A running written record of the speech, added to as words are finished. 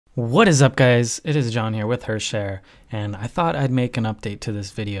What is up, guys? It is John here with Hearthstone, and I thought I'd make an update to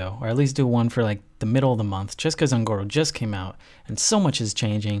this video, or at least do one for like the middle of the month, just because Ungoro just came out and so much is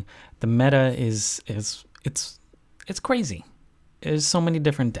changing. The meta is it's crazy. There's so many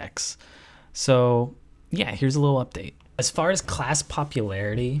different decks. So yeah, here's a little update. As far as class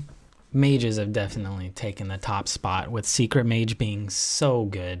popularity, mages have definitely taken the top spot, with Secret Mage being so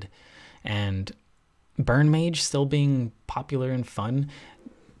good and Burn Mage still being popular and fun.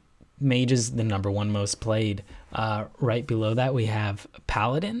 Mage is the #1 most played. Right below that we have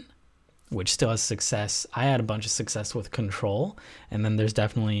Paladin, which still has success. I had a bunch of success with Control, and then there's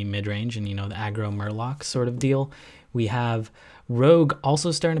definitely mid-range and, you know, the aggro Murloc sort of deal. We have Rogue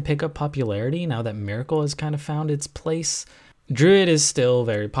also starting to pick up popularity now that Miracle has kind of found its place. Druid is still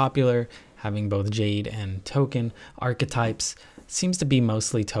very popular, having both Jade and Token archetypes. Seems to be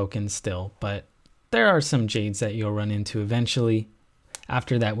mostly Token still, but there are some Jades that you'll run into eventually.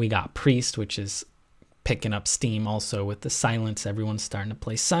 After that, we got Priest, which is picking up steam also with the Silence. Everyone's starting to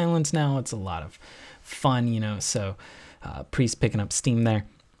play Silence now. It's a lot of fun, you know, so Priest picking up steam there.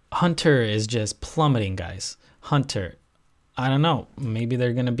 Hunter is just plummeting, guys. Hunter, I don't know, maybe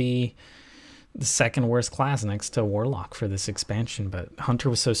they're going to be the second worst class next to Warlock for this expansion, but Hunter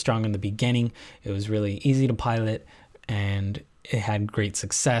was so strong in the beginning. It was really easy to pilot, and it had great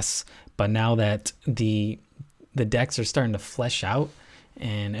success. But now that the decks are starting to flesh out,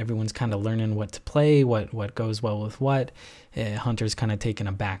 and everyone's kind of learning what to play, what goes well with what, Hunter's kind of taking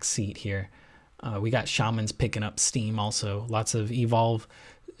a back seat here. We got Shamans picking up steam also. Lots of Evolve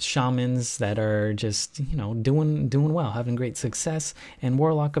Shamans that are just, you know, doing well, having great success. And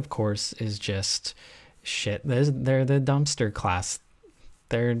Warlock, of course, is just shit. They're the dumpster class.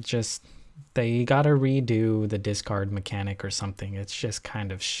 They gotta redo the discard mechanic or something. It's just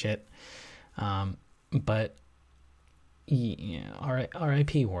kind of shit. But yeah,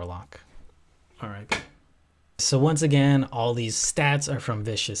 R.I.P. Warlock. R.I.P. So once again, all these stats are from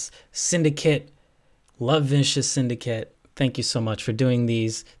Vicious Syndicate. Love Vicious Syndicate. Thank you so much for doing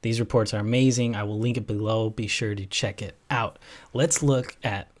these. These reports are amazing. I will link it below. Be sure to check it out. Let's look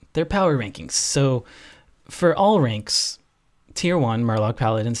at their power rankings. So for all ranks, Tier 1, Murloc,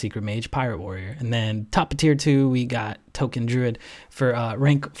 Paladin, Secret Mage, Pirate Warrior. And then top of Tier 2, we got Token Druid. For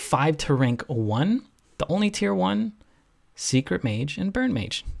rank 5 to rank 1, the only Tier 1, Secret Mage and Burn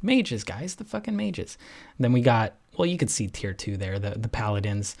Mage. Mages, guys, the fucking mages. Then we got, well, you could see Tier 2 there, the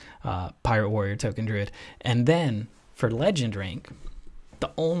Paladins, Pirate Warrior, Token Druid. And then for Legend rank, the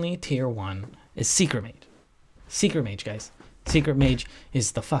only Tier 1 is Secret Mage. Secret Mage, guys. Secret Mage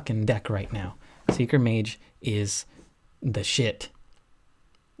is the fucking deck right now. Secret Mage is the shit.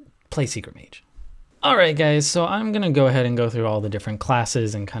 Play Secret Mage. Alright, guys, so I'm going to go ahead and go through all the different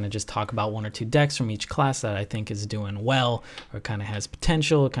classes and kind of just talk about 1 or 2 decks from each class that I think is doing well or kind of has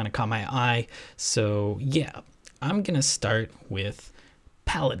potential, kind of caught my eye. So yeah, I'm going to start with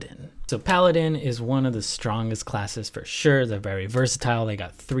Paladin. So Paladin is one of the strongest classes for sure. They're very versatile. They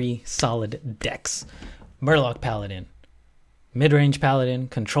got 3 solid decks. Murloc Paladin, Midrange Paladin,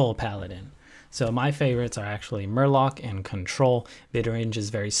 Control Paladin. So my favorites are actually Murloc and Control. Midrange is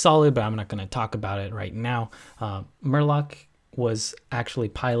very solid, but I'm not going to talk about it right now. Murloc was actually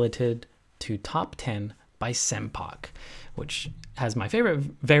piloted to top 10 by Sempok, which has my favorite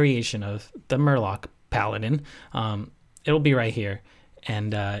variation of the Murloc Paladin. It'll be right here.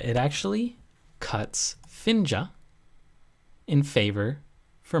 And it actually cuts Finja in favor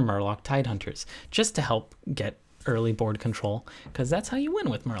for Murloc Tidehunters, just to help get early board control, because that's how you win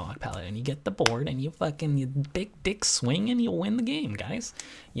with Murloc Paladin. You get the board and you big dick swing and you'll win the game, guys.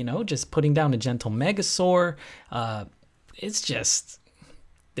 You know, just putting down a gentle Megasaur. It's just,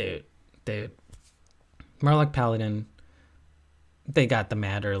 dude. Murloc Paladin, they got the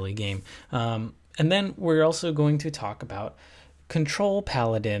mad early game. And then we're also going to talk about Control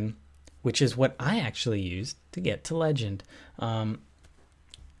Paladin, which is what I actually used to get to Legend.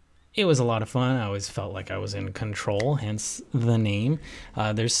 It was a lot of fun. I always felt like I was in control, hence the name.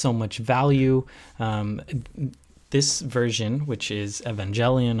 There's so much value. This version, which is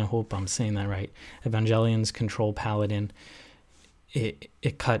Evangelion, I hope I'm saying that right, Evangelion's Control Paladin,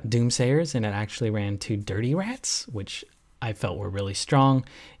 it cut Doomsayers, and it actually ran 2 Dirty Rats, which I felt were really strong.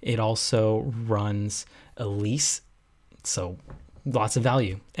 It also runs Elise, so lots of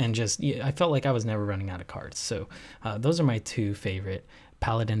value. And just, yeah, I felt like I was never running out of cards. So those are my 2 favorite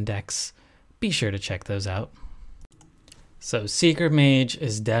Paladin decks. Be sure to check those out. So Secret Mage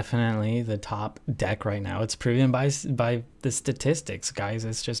is definitely the top deck right now. It's proven by the statistics, guys.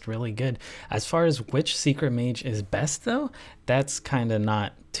 It's just really good. As far as which Secret Mage is best, though, that's kind of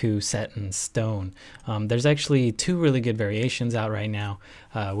not too set in stone. There's actually two really good variations out right now.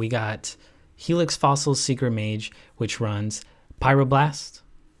 We got Helix Fossil's Secret Mage, which runs Pyroblast,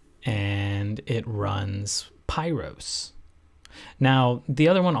 and it runs Pyros. Now, the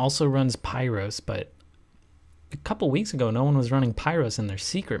other one also runs Pyros, but a couple weeks ago, no one was running Pyros in their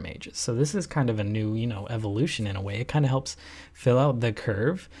Secret Mages. So this is kind of a new, evolution in a way. It kind of helps fill out the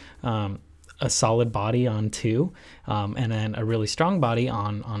curve. A solid body on 2, and then a really strong body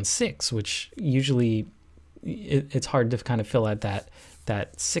on 6, which usually it's hard to kind of fill out that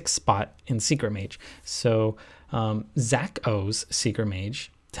 6th spot in Secret Mage. So Zach O's Secret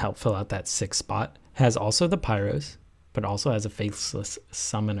Mage, to help fill out that 6th spot, has also the Pyros, but also has a Faithless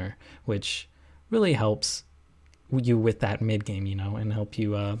Summoner, which really helps you with that mid game, and help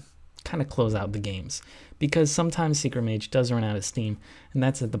you kind of close out the games, because sometimes Secret Mage does run out of steam, and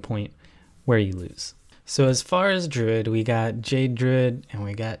that's at the point where you lose. So as far as Druid, we got Jade Druid and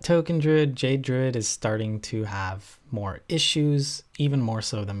we got Token Druid. Jade Druid is starting to have more issues, even more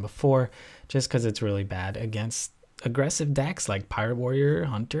so than before, just because it's really bad against aggressive decks like Pirate Warrior,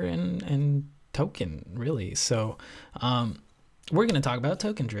 Hunter, and Token, really. So we're going to talk about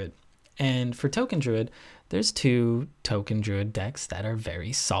Token Druid. And for Token Druid, there's 2 Token Druid decks that are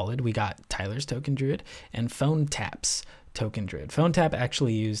very solid. We got Tyler's Token Druid and Phone Tap's Token Druid. Phone Tap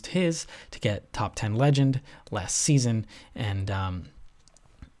actually used his to get top 10 legend last season, and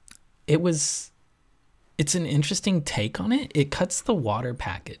it's an interesting take on it. It cuts the water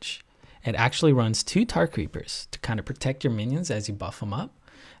package. It actually runs 2 Tar Creepers to kind of protect your minions as you buff them up.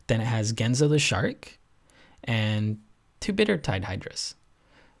 Then it has Genzo the Shark and 2 Bitter Tide Hydras.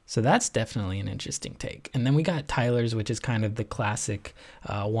 So that's definitely an interesting take. And then we got Tyler's, which is kind of the classic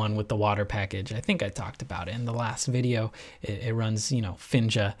one with the water package. I think I talked about it in the last video. It runs,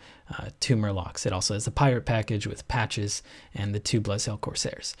 Finja, 2 Murlocs. It also has the pirate package with patches and the 2 Bloodsail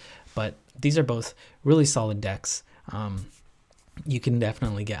Corsairs. But these are both really solid decks. You can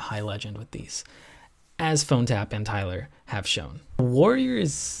definitely get high legend with these, as Phone Tap and Tyler have shown. Warrior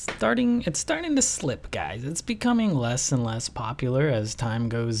is starting to slip, guys. It's becoming less and less popular as time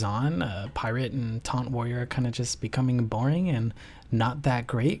goes on. Pirate and Taunt Warrior are kind of just becoming boring and not that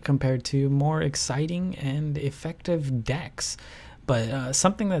great compared to more exciting and effective decks. But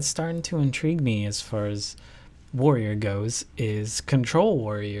something that's starting to intrigue me as far as Warrior goes is Control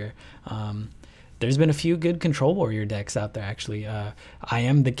Warrior. There's been a few good Control Warrior decks out there, actually. I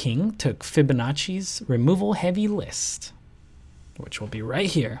Am the King took Fibonacci's removal heavy list, which will be right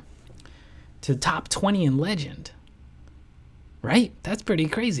here, to top 20 in Legend. Right? That's pretty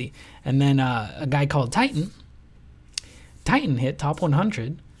crazy. And then a guy called Titan hit top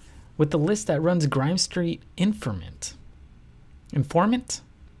 100 with the list that runs Grime Street Informant.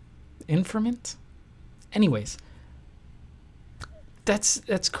 Anyways,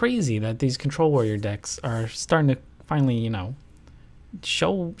 that's crazy that these Control Warrior decks are starting to finally,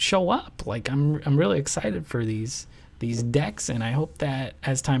 show up. Like, I'm really excited for these decks, and I hope that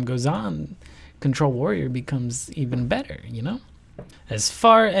as time goes on, Control Warrior becomes even better, As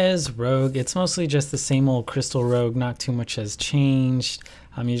far as Rogue, it's mostly just the same old Crystal Rogue. Not too much has changed.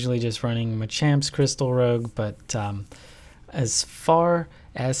 I'm usually just running Machamp's Crystal Rogue, but as far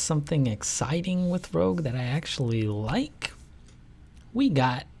as something exciting with Rogue that I actually like, we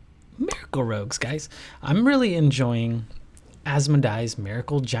got Miracle Rogues, guys. I'm really enjoying Asmodee's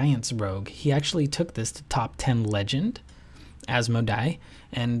Miracle Giants Rogue. He actually took this to top 10 legend, Asmodee,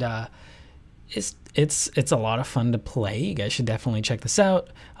 and it's a lot of fun to play. You guys should definitely check this out.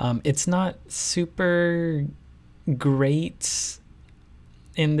 It's not super great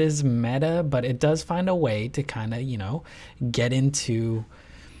in this meta, but it does find a way to kind of, get into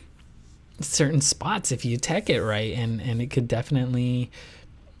certain spots if you tech it right, and it could definitely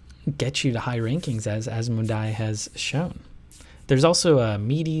get you to high rankings, as Asmodee has shown. There's also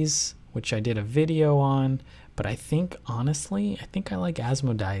Meaties, which I did a video on, but I think honestly I like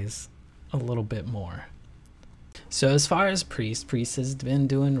Asmodee's a little bit more. So as far as Priest has been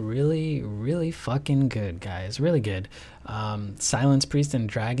doing really fucking good, guys. Really good. Silence Priest and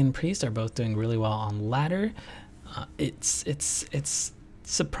Dragon Priest are both doing really well on ladder. It's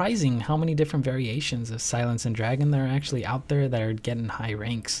surprising how many different variations of Silence and Dragon there are actually out there that are getting high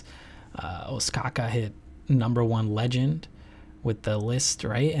ranks. Osaka hit #1 legend with the list,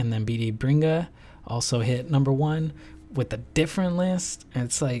 right? And then BD Bringa also hit #1 with a different list. And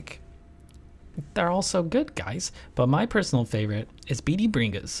it's like, they're all so good, guys. But my personal favorite is BD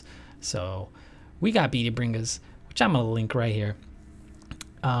Bringas. So we got BD Bringas which I'm gonna link right here,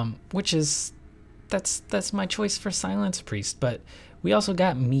 which is that's my choice for Silence Priest. But we also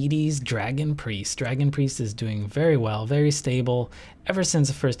got Meaty's Dragon Priest. Dragon Priest is doing very well, very stable ever since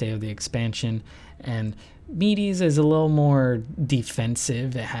the first day of the expansion. And Meaty's is a little more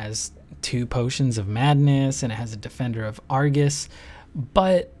defensive. It has 2 Potions of Madness and it has a Defender of Argus,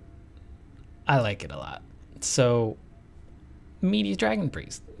 but I like it a lot. So Meaty's Dragon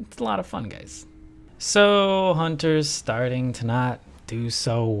Priest, it's a lot of fun, guys. So Hunter's starting to not do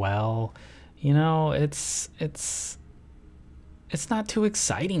so well. You know, it's not too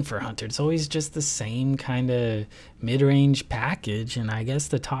exciting for Hunter. It's always just the same kind of mid-range package, and I guess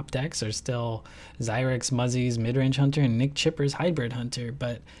the top decks are still Zyrex Muzzy's mid-range Hunter and Nick Chipper's hybrid Hunter.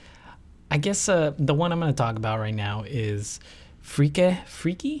 But I guess the one I'm going to talk about right now is Freaky's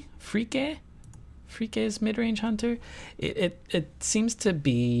mid-range Hunter. It seems to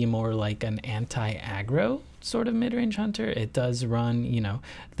be more like an anti-aggro sort of mid-range Hunter. It does run, you know,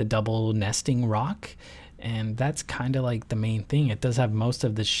 the double nesting rock, and that's kind of like the main thing. It does have most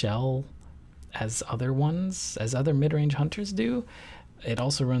of the shell as other mid-range Hunters do. It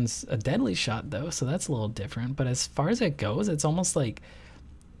also runs a deadly shot though, so that's a little different. But as far as it goes, it's almost like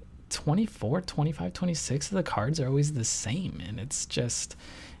 24, 25, 26 of the cards are always the same, and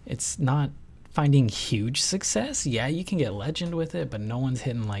it's not finding huge success. Yeah, you can get legend with it, but no one's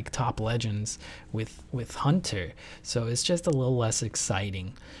hitting like top legends with Hunter, so it's just a little less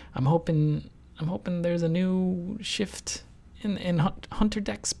exciting. I'm hoping there's a new shift in Hunter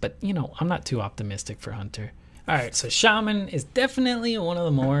decks, but you know, I'm not too optimistic for Hunter. All right, so Shaman is definitely one of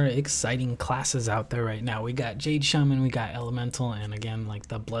the more exciting classes out there right now. We got Jade Shaman, we got Elemental, and again, like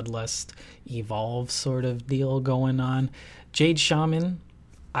the Bloodlust Evolve sort of deal going on. Jade Shaman,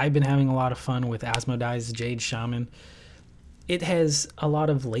 I've been having a lot of fun with Asmodee's Jade Shaman. It has a lot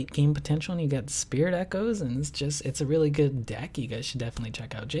of late game potential, and you got Spirit Echoes, and it's a really good deck. You guys should definitely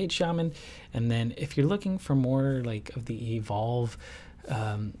check out Jade Shaman. And then if you're looking for more like of the Evolve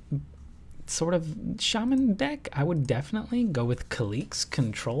sort of Shaman deck, I would definitely go with Kalik's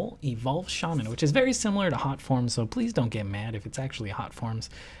Control Evolve Shaman, which is very similar to Hot Forms, so please don't get mad if it's actually Hot Forms.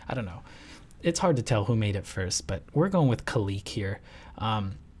 I don't know. It's hard to tell who made it first, but we're going with Kalik here.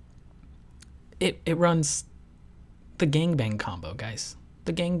 It runs the Gangbang combo, guys.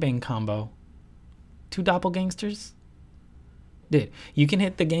 The Gangbang combo. 2 Doppelgangsters. Dude, you can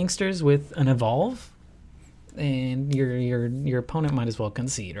hit the Gangsters with an Evolve, and your opponent might as well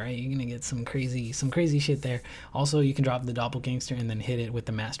concede, right? You're gonna get some crazy shit there. Also, you can drop the Doppelgangster and then hit it with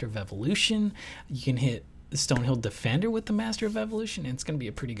the Master of Evolution. You can hit the Stonehill Defender with the Master of Evolution, and it's gonna be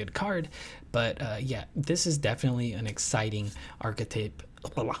a pretty good card. But yeah, this is definitely an exciting archetype.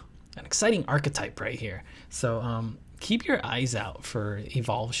 An exciting archetype right here. So keep your eyes out for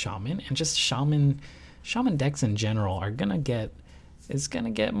Evolve Shaman, and just Shaman decks in general are gonna get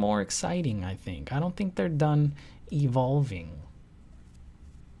more exciting, I think. I don't think they're done evolving.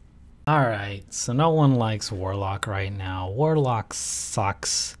 Alright, so no one likes Warlock right now. Warlock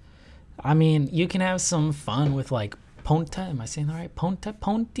sucks. I mean, you can have some fun with like Ponta, am I saying that right?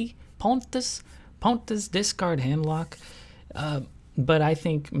 Ponta's discard handlock. But I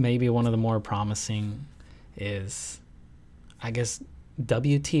think maybe one of the more promising is, I guess,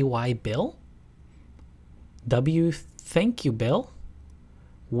 WTY Bill? Thank you, Bill?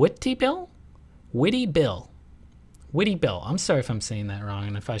 Witty Bill? Witty Bill. Witty Bill. I'm sorry if I'm saying that wrong,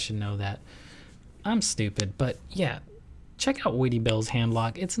 and if I should know that. I'm stupid, but yeah. Check out Witty Bill's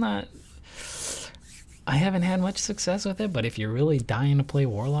handlock. It's not... I haven't had much success with it, but if you're really dying to play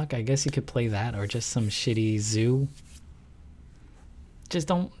Warlock, I guess you could play that, or just some shitty zoo. Just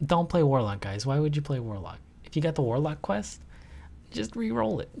don't play Warlock, guys. Why would you play Warlock? If you got the Warlock quest, just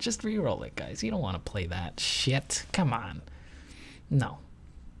re-roll it. Just re-roll it, guys. You don't want to play that shit. Come on. No.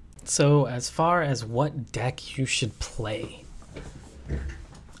 So as far as what deck you should play,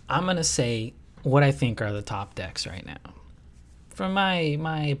 I'm going to say what I think are the top decks right now. From my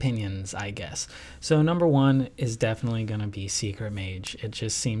opinions, I guess. So number 1 is definitely going to be Secret Mage. It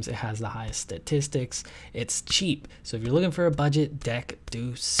just seems it has the highest statistics. It's cheap. So if you're looking for a budget deck,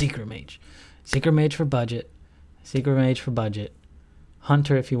 do Secret Mage. Secret Mage for budget. Secret Mage for budget.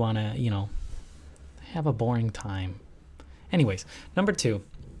 Hunter if you want to, you know, have a boring time. Anyways, number 2,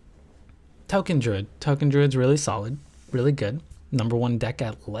 Token Druid. Token Druid's really solid, really good. Number 1 deck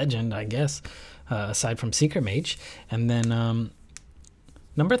at Legend, I guess, aside from Secret Mage. And then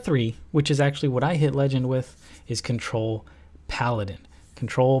number 3, which is actually what I hit Legend with, is Control Paladin.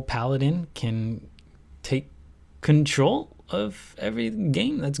 Control Paladin can take control of every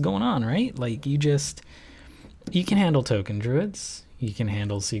game that's going on, right? Like you can handle Token Druids, you can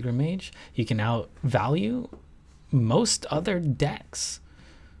handle Secret Mage, you can outvalue most other decks.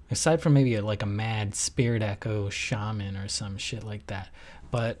 Aside from maybe like a mad Spirit Echo Shaman or some shit like that.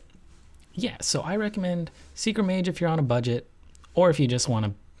 But yeah, so I recommend Secret Mage if you're on a budget, or if you just want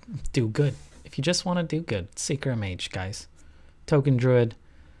to do good. If you just want to do good, Secret Mage, guys. Token Druid,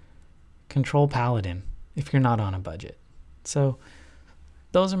 Control Paladin if you're not on a budget. So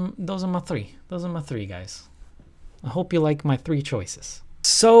those are my three. Those are my three, guys. I hope you like my three choices.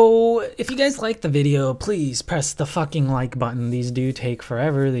 So if you guys like the video, please press the fucking like button. These do take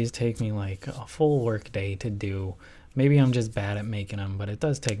forever. These take me like a full work day to do. Maybe I'm just bad at making them, but it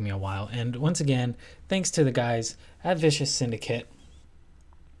does take me a while. And once again, thanks to the guys at Vicious Syndicate.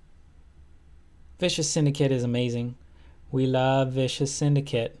 Vicious Syndicate is amazing. We love Vicious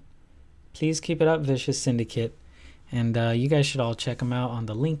Syndicate. Please keep it up, Vicious Syndicate. And you guys should all check them out on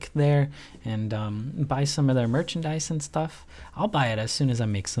the link there and buy some of their merchandise and stuff. I'll buy it as soon as I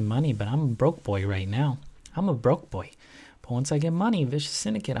make some money, but I'm a broke boy right now. I'm a broke boy. But once I get money, Vicious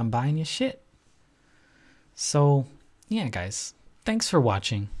Syndicate, I'm buying your shit. So, yeah, guys. Thanks for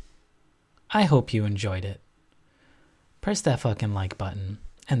watching. I hope you enjoyed it. Press that fucking like button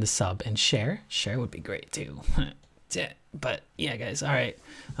and the sub and share. Share would be great too. But yeah, guys. All right.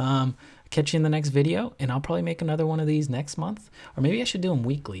 Catch you in the next video, and I'll probably make another one of these next month, or maybe I should do them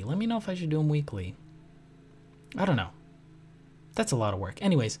weekly. Let me know if I should do them weekly. I don't know. That's a lot of work.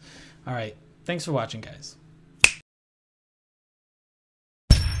 Anyways, all right. Thanks for watching, guys.